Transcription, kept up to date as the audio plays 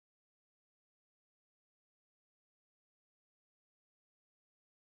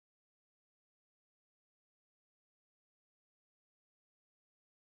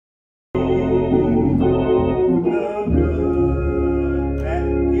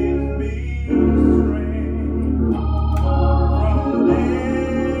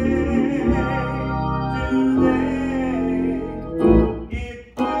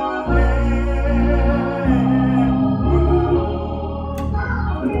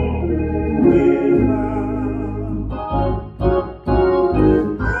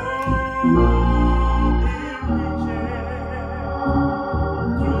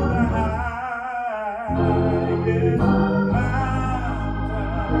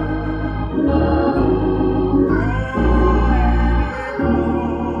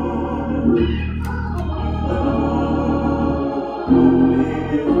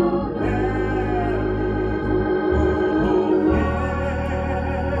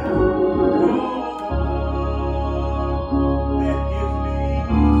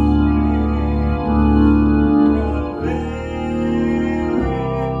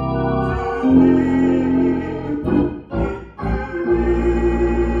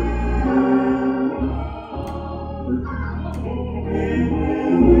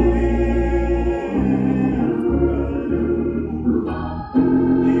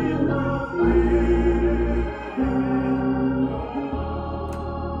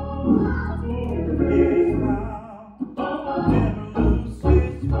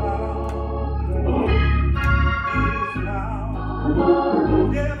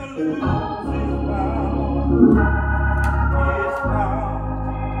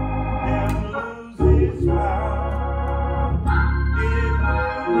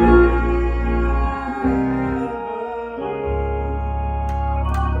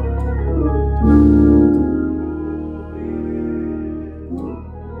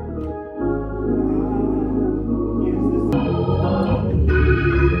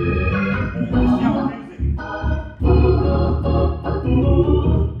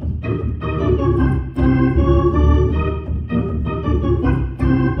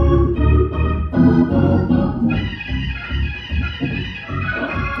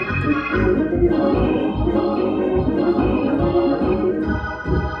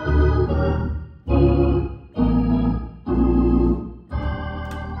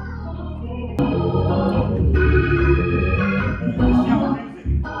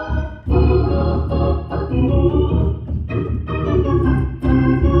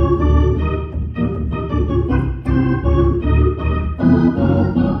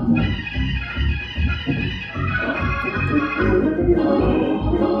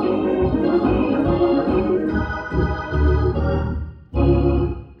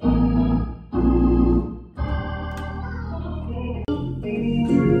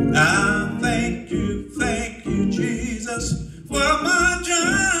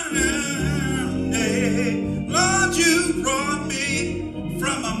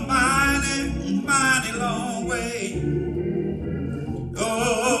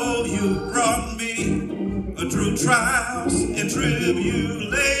Through trials and tribulation,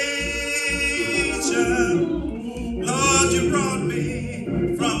 Lord, you brought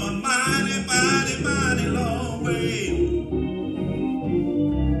me from a mighty, mighty, mighty long way.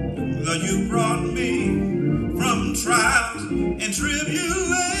 Lord, you brought me from trials and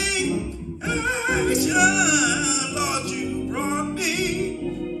tribulation. Lord, you brought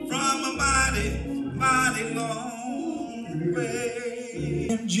me from a mighty, mighty long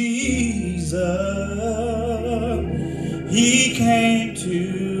way. Jesus, He came to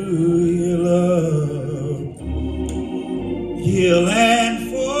heal and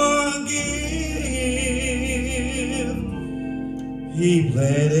forgive. He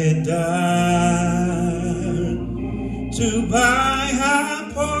bled and died to buy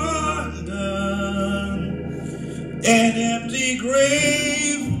our pardon. An empty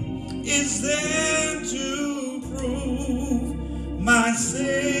grave is there to prove my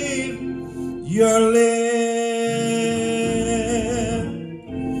Savior lived.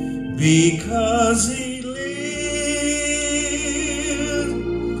 Because He lived,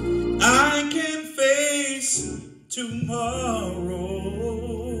 I can face tomorrow.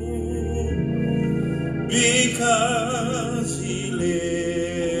 Because He lived,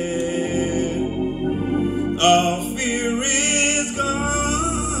 all fear is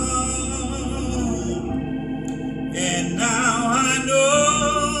gone, and now I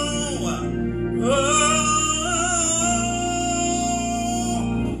know,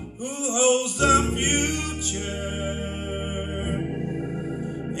 who holds the future,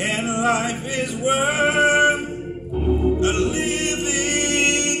 and life is worth a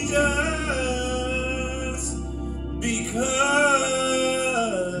living just because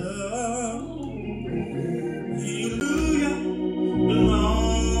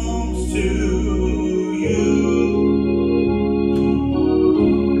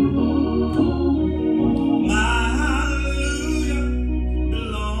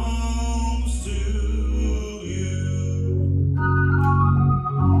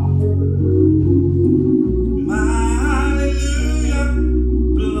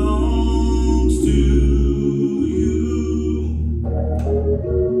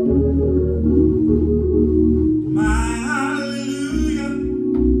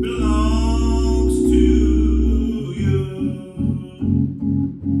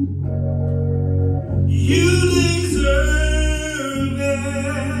You deserve it.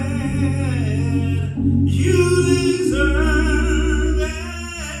 You deserve it.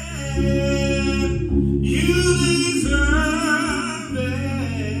 You deserve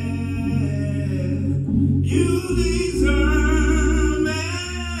it. You deserve it.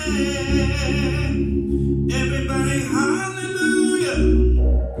 Everybody, hallelujah.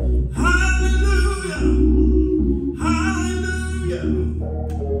 Hallelujah. Hallelujah.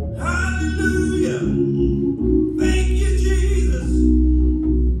 Hallelujah. Thank you, Jesus.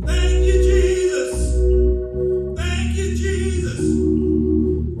 Thank you, Jesus. Thank you, Jesus.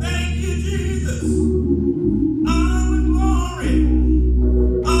 Thank you, Jesus. All the glory,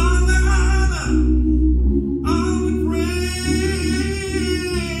 all the honor, all the praise.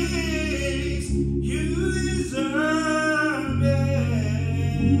 You deserve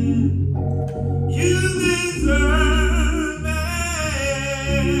it. You deserve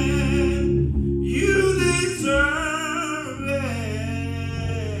it.